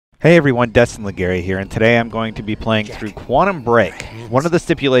Hey everyone, Destin Legary here, and today I'm going to be playing through Quantum Break. One of the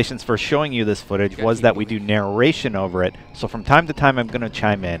stipulations for showing you this footage was that we do narration over it, so from time to time I'm going to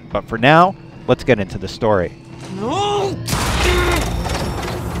chime in. But for now, let's get into the story. No!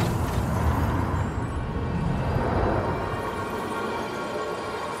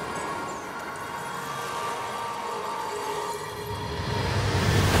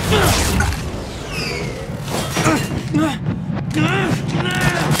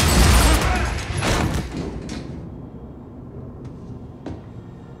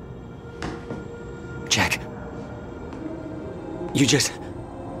 Jack, you just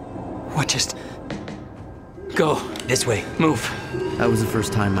go this way. Move. That was the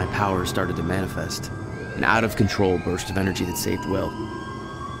first time my powers started to manifest. An out-of-control burst of energy that saved Will.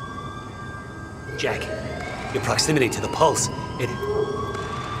 Jack, your proximity to the pulse,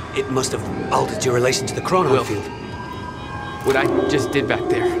 it must have altered your relation to the chronon field. What I just did back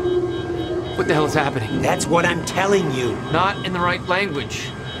there. What the hell is happening? That's what I'm telling you. Not in the right language.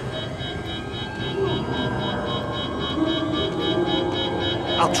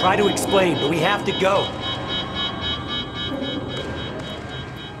 I'll try to explain, but we have to go.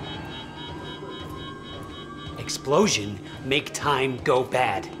 Explosion make time go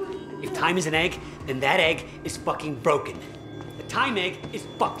bad. If time is an egg, then that egg is fucking broken. The time egg is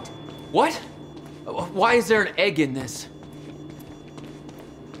fucked. What? Why is there an egg in this?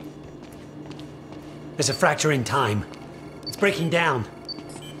 There's a fracture in time. It's breaking down,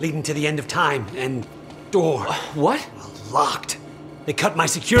 leading to the end of time, and door. What? Locked. They cut my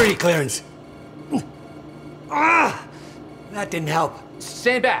security clearance. Ah! That didn't help.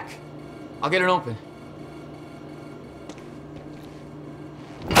 Stand back. I'll get it open.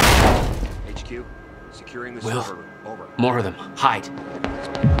 HQ, securing the Will, server. Over. More of them. Hide.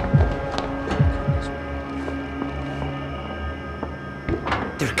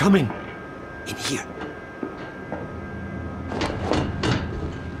 They're coming. In here.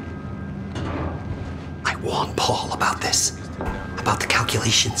 I warned Paul about this. About the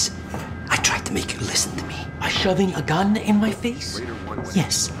calculations. I tried to make you listen to me. By shoving a gun in my face?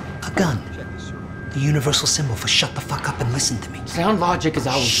 Yes, a gun. The universal symbol for shut the fuck up and listen to me. Sound logic is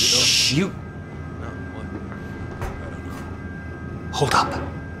always... Shh. No, what? I don't know. Hold up.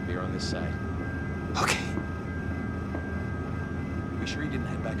 Here on this side. Okay. We sure he didn't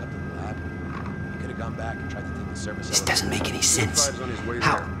head back up to the lab? He could have gone back and tried to take the service This elevator. doesn't make any sense. Five's on his way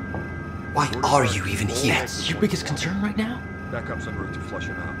How? there. Why are you even here? That's your biggest concern right now? Backup's en route to flush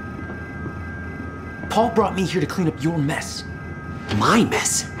him out. Paul brought me here to clean up your mess. My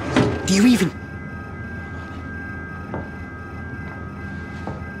mess? Do you even...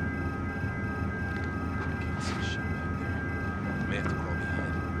 Can't see shit back there. May have to crawl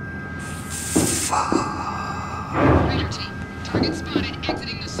behind. Fuck. Raider team, target spotted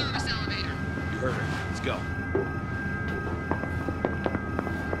exiting the service elevator. You heard her. Let's go.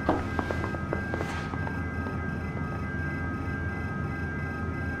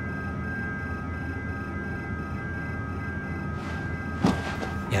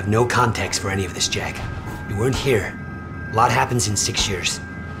 You have no context for any of this, Jack. You weren't here. A lot happens in 6 years.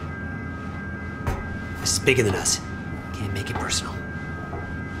 This is bigger than us. Can't make it personal.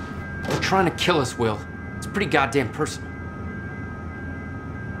 They're trying to kill us, Will. It's pretty goddamn personal.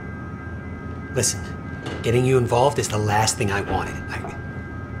 Listen, getting you involved is the last thing I wanted.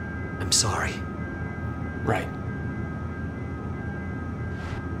 I'm sorry. Right.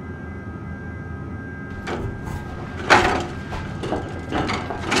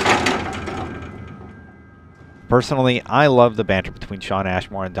 Personally, I love the banter between Shawn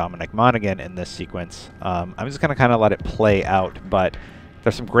Ashmore and Dominic Monaghan in this sequence. I'm just going to kind of let it play out, but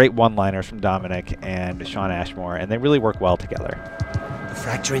there's some great one-liners from Dominic and Shawn Ashmore, and they really work well together. The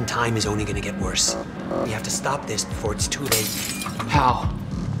fracture in time is only gonna get worse. We have to stop this before it's too late. How?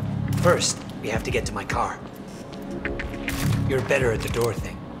 First, we have to get to my car. You're better at the door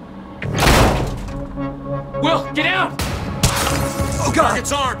thing. Will, get out! Oh God!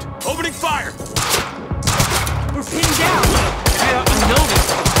 Target's armed! Opening fire! We're pinned down! Yeah, I know this.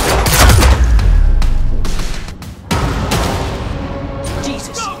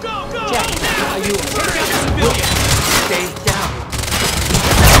 Jesus! Go, go, go! Jack, are you okay? Civilian! Stay down.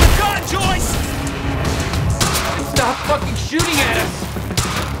 God, Joyce! Stop fucking shooting at us!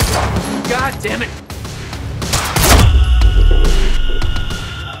 God damn it!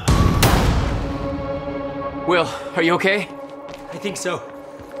 Will, are you okay? I think so.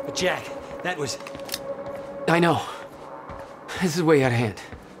 But Jack, that was... I know. This is way out of hand.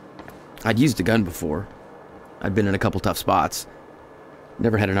 I'd used a gun before. I'd been in a couple tough spots.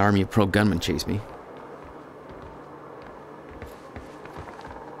 Never had an army of pro gunmen chase me.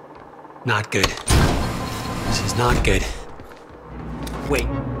 Not good. This is not good. Wait.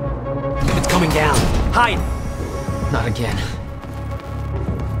 It's coming down. Hide! Not again.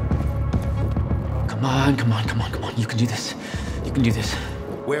 Come on, come on, come on, come on. You can do this. You can do this.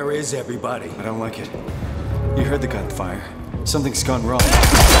 Where is everybody? I don't like it. You heard the gunfire. Something's gone wrong.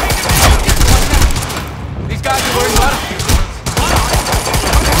 These guys are worried about us.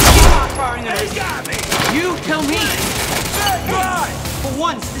 You tell me! For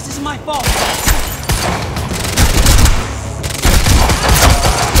once, this isn't my fault.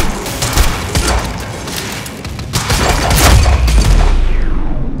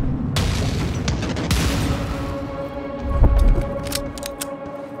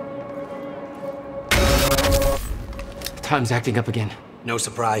 Time's acting up again. No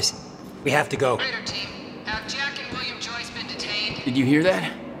surprise. We have to go. Raider team, have Jack and William Joyce been detained? Did you hear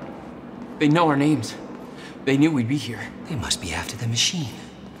that? They know our names. They knew we'd be here. They must be after the machine.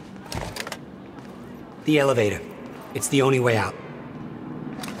 The elevator. It's the only way out.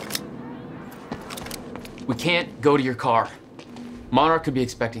 We can't go to your car. Monarch could be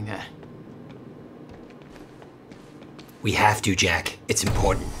expecting that. We have to, Jack. It's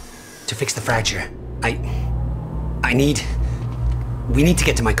important. To fix the fracture. We need to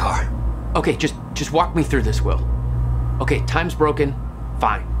get to my car. Okay, just walk me through this, Will. Okay, time's broken.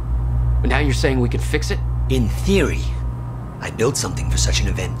 Fine. But now you're saying we can fix it? In theory, I built something for such an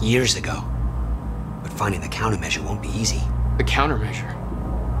event years ago. But finding the countermeasure won't be easy. The countermeasure?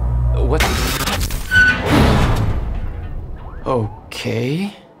 What?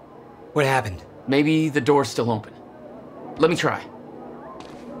 Okay. What happened? Maybe the door's still open. Let me try.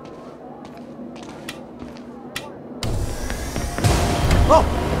 Oh!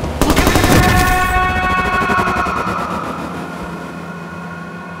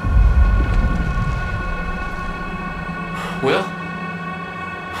 Will?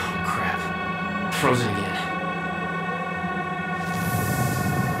 Oh, crap. Frozen again.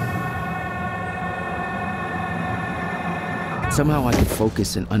 Somehow I could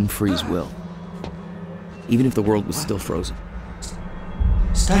focus and unfreeze Will, even if the world was still frozen.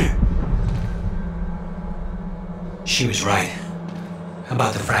 Stutter. She was right.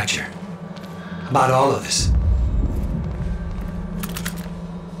 About the fracture. About all of this.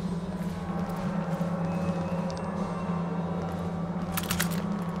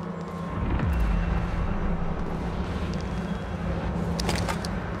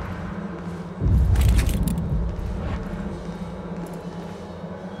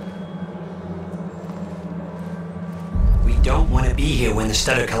 We don't want to be here when the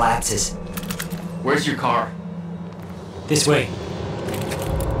stutter collapses. Where's your car? This way.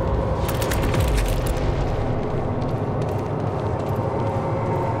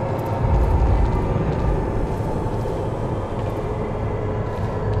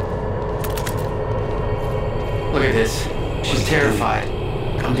 Look at this. She's terrified.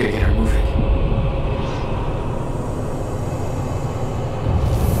 I'm gonna get her moving.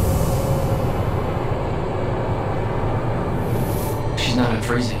 She's not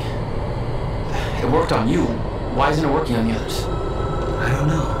unfreezing. It worked on you. Why isn't it working on the others? I don't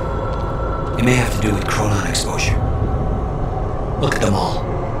know. It may have to do with chronon exposure. Look at them all.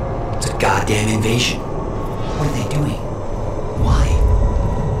 It's a goddamn invasion. What are they doing? Why?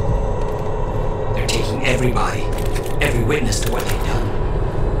 They're taking everybody, every witness to what they've done.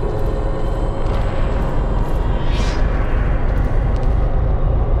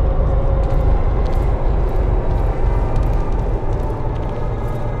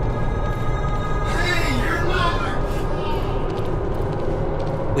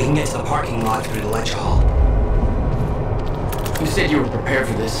 We can get to the parking lot through the lecture hall. You said you were prepared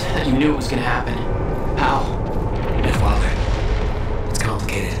for this, that you knew it was gonna happen. How? Miss Wilder, it's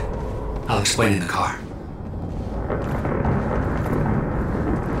complicated. I'll explain in the car.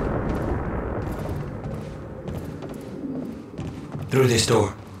 Through this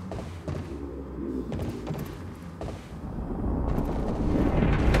door.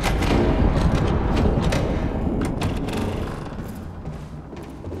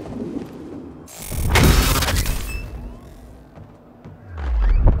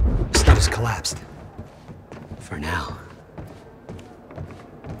 Stuff's collapsed. For now.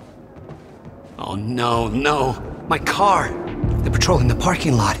 Oh no, no! My car! They're patrolling the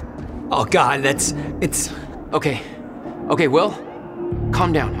parking lot. Oh god, it's... Okay. Okay, Will.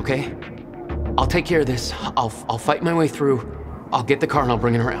 Calm down, okay? I'll take care of this. I'll fight my way through. I'll get the car and I'll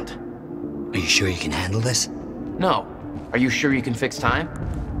bring it around. Are you sure you can handle this? No. Are you sure you can fix time?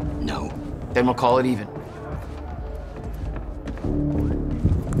 No. Then we'll call it even.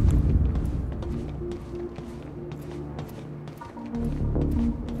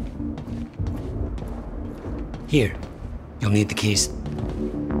 Here, you'll need the keys.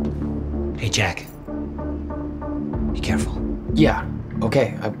 Hey, Jack. Be careful. Yeah,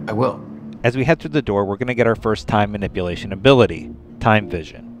 okay, I will. As we head through the door, we're going to get our first time manipulation ability, Time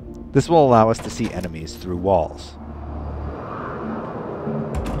Vision. This will allow us to see enemies through walls.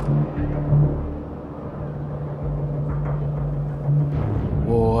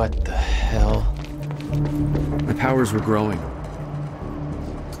 What the hell? My powers were growing.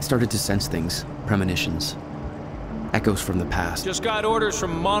 I started to sense things, premonitions, echoes from the past. Just got orders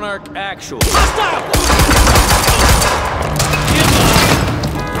from Monarch Actual.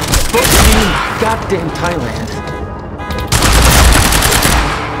 Goddamn Thailand.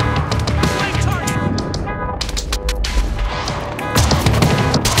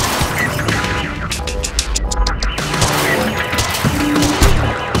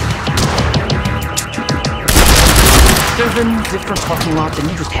 Seven different parking lots, and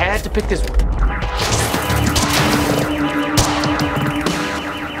you just had to pick this one.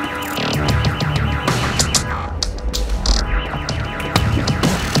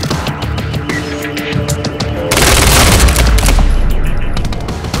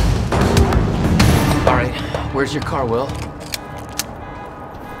 All right, where's your car, Will?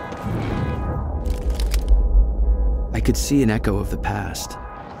 I could see an echo of the past.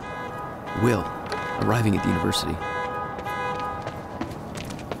 Will, arriving at the university.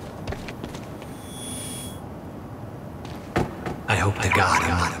 I hope to God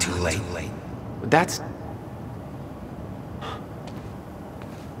I'm not too late. That's...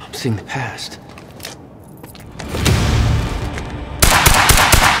 I'm seeing the past.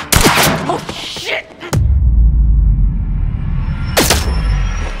 Oh, shit!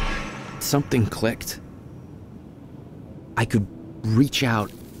 Something clicked. I could reach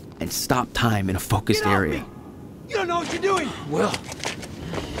out and stop time in a focused area. You don't know what you're doing! Will.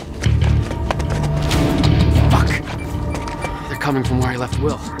 Fuck. They're coming from where I left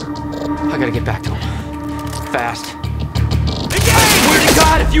Will. I gotta get back to him. Fast. I swear to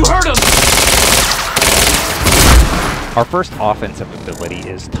God, if you hurt him! Our first offensive ability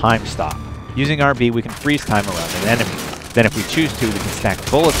is Time Stop. Using RB, we can freeze time around an enemy. Then if we choose to, we can stack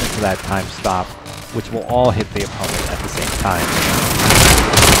bullets into that time stop, which will all hit the opponent at the same time.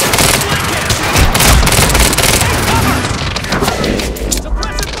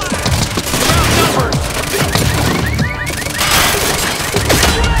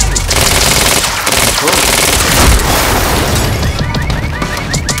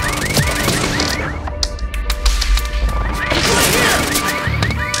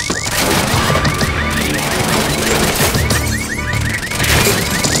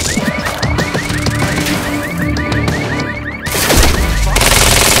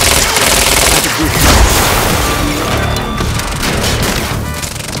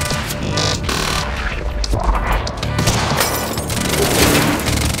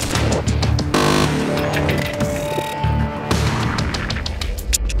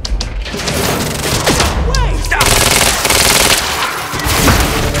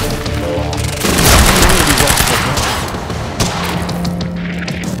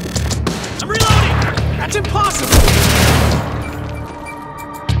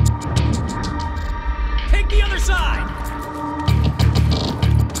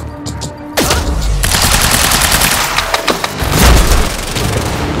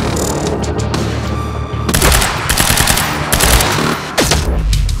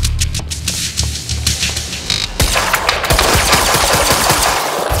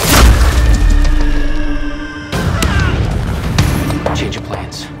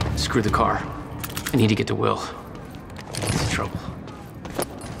 Screw the car. I need to get to Will. What's the trouble?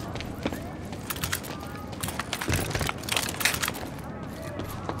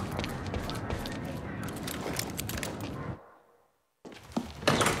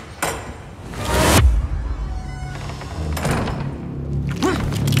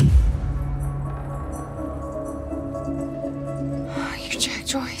 You're Jack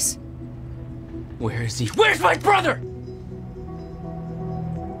Joyce. Where is he? Where's my brother?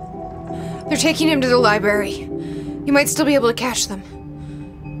 They're taking him to the library. You might still be able to catch them.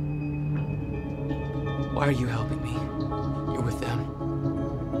 Why are you helping me? You're with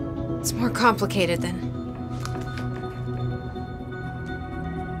them. It's more complicated than...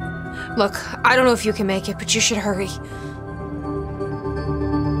 Look, I don't know if you can make it, but you should hurry.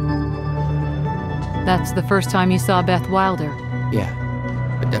 That's the first time you saw Beth Wilder. Yeah,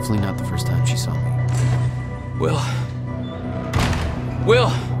 but definitely not the first time she saw me. Will.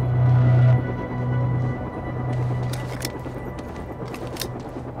 Will!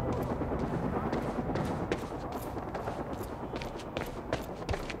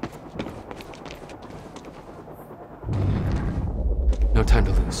 No time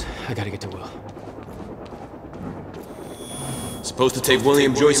to lose. I gotta get to Will. Supposed to take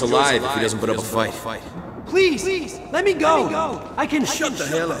William Joyce alive if he doesn't put up a fight. Please, let me go. I can Shut the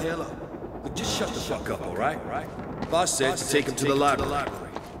hell up. Look, just shut the fuck up, all right? Boss said to take him to the library.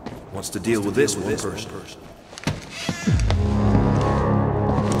 Wants to deal with this one first.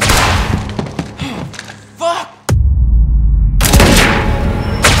 Fuck!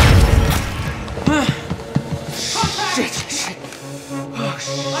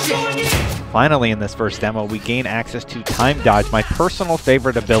 Finally, in this first demo, we gain access to Time Dodge, my personal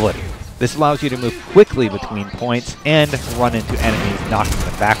favorite ability. This allows you to move quickly between points and run into enemies, knocking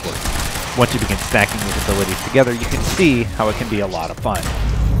them backwards. Once you begin stacking these abilities together, you can see how it can be a lot of fun.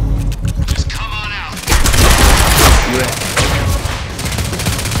 Just come on out.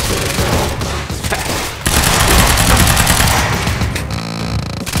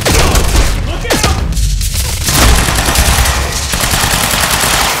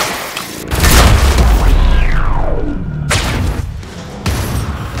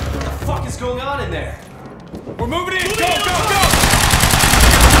 What is going on in there? We're moving in! Go!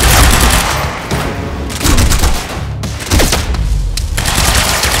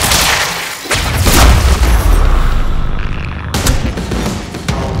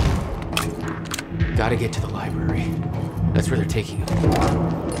 Gotta get to the library. That's where they're taking him.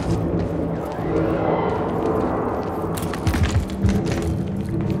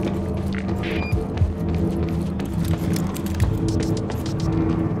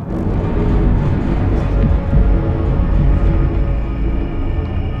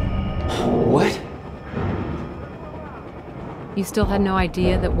 What? You still had no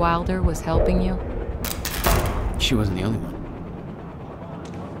idea that Wilder was helping you? She wasn't the only one.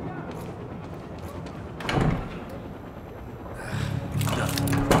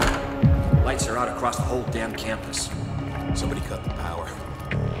 Lights are out across the whole damn campus. Somebody cut the power.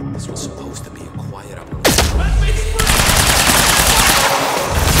 This was supposed to be a quiet operation.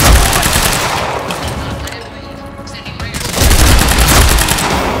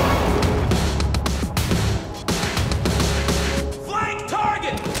 Flank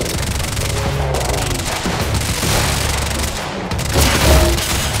target!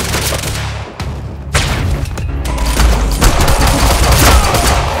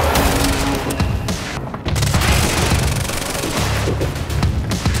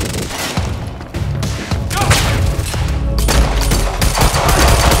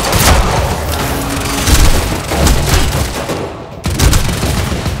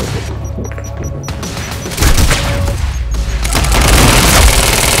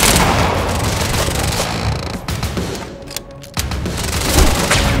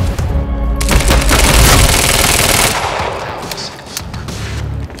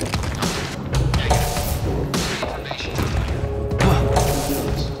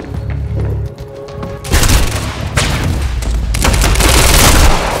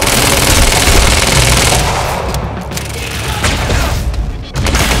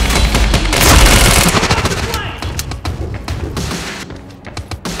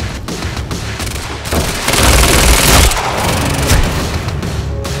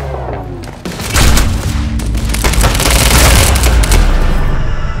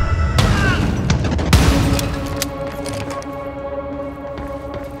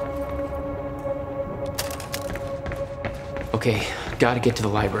 Okay, gotta get to the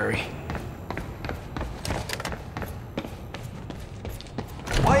library.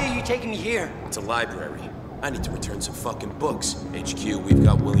 Why are you taking me here? It's a library. I need to return some fucking books. HQ, we've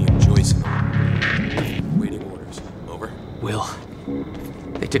got William Joyce in the waiting orders. Over? Will.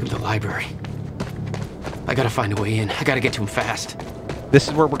 They took him to the library. I gotta find a way in. I gotta get to him fast. This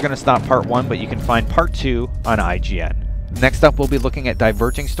is where we're going to stop part 1, but you can find part 2 on IGN. Next up, we'll be looking at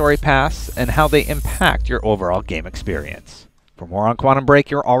diverging story paths and how they impact your overall game experience. For more on Quantum Break,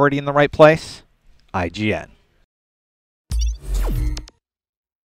 you're already in the right place. IGN.